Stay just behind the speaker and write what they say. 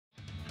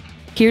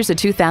Here's a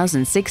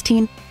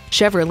 2016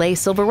 Chevrolet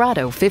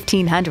Silverado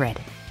 1500.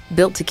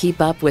 Built to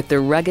keep up with the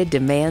rugged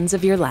demands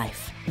of your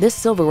life, this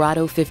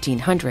Silverado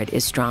 1500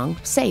 is strong,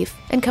 safe,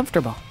 and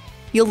comfortable.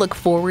 You'll look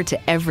forward to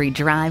every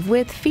drive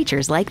with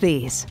features like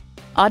these: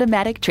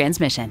 automatic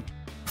transmission,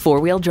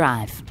 four-wheel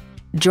drive,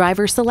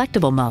 driver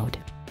selectable mode,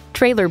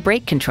 trailer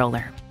brake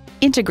controller,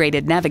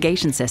 integrated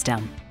navigation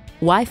system,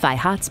 Wi-Fi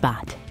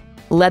hotspot,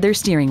 leather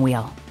steering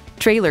wheel,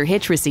 trailer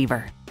hitch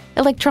receiver,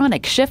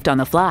 electronic shift on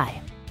the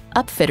fly,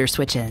 upfitter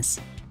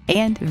switches,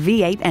 and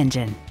V8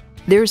 engine.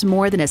 There's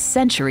more than a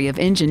century of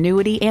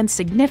ingenuity and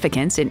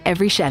significance in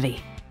every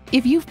Chevy.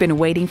 If you've been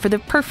waiting for the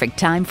perfect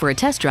time for a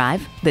test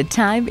drive, the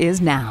time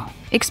is now.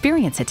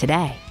 Experience it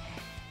today.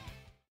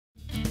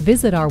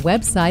 Visit our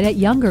website at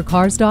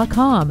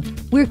youngercars.com.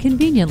 We're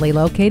conveniently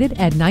located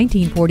at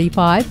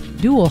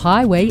 1945 Dual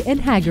Highway in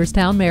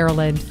Hagerstown,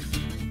 Maryland.